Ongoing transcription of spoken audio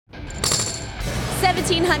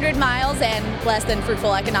1,700 miles and less than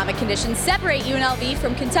fruitful economic conditions separate UNLV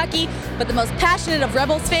from Kentucky, but the most passionate of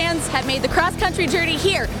Rebels fans have made the cross-country journey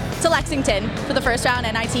here to Lexington for the first round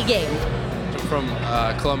NIT game. I'm from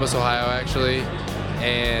Columbus, Ohio, actually,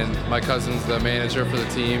 and my cousin's the manager for the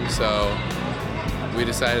team, so we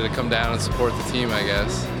decided to come down and support the team, I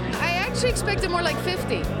guess. I actually expected more like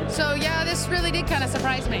 50, so yeah, this really did kind of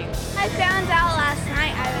surprise me. I found out last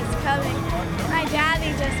night I was coming. My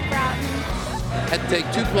daddy just brought me. Had to take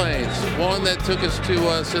 2 planes, one that took us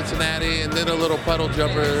to Cincinnati, and then a little puddle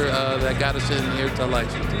jumper that got us in here to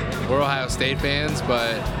Lexington. We're Ohio State fans,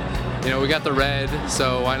 but you know, we got the red,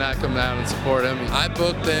 so why not come down and support them? I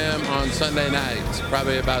booked them on Sunday nights,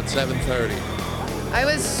 probably about 7:30. I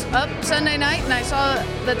was up Sunday night and I saw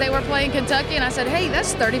that they were playing Kentucky, and I said, hey,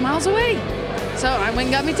 that's 30 miles away. So I went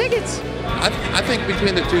and got me tickets. I think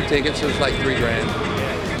between the 2 tickets, it was like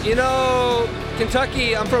 $3,000. You know,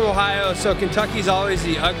 Kentucky, I'm from Ohio, so Kentucky's always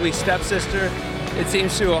the ugly stepsister, it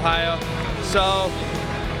seems, to Ohio. So,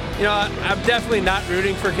 you know, I'm definitely not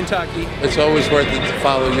rooting for Kentucky. It's always worth it to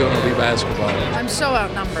follow UNLV basketball. I'm so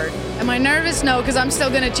outnumbered. Am I nervous? No, because I'm still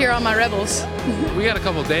going to cheer on my Rebels. We got a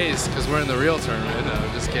couple days because we're in the real tournament.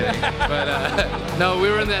 No, just kidding. But no, we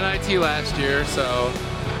were in the NIT last year, so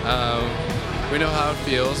we know how it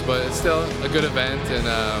feels, but it's still a good event, and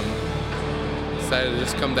decided to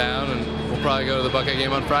just come down, and we'll probably go to the Buckeye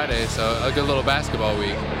game on Friday, so a good little basketball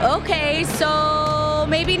week. Okay, so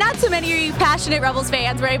maybe not so many passionate Rebels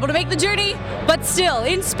fans were able to make the journey, but still,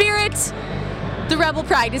 in spirit, the Rebel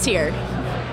pride is here.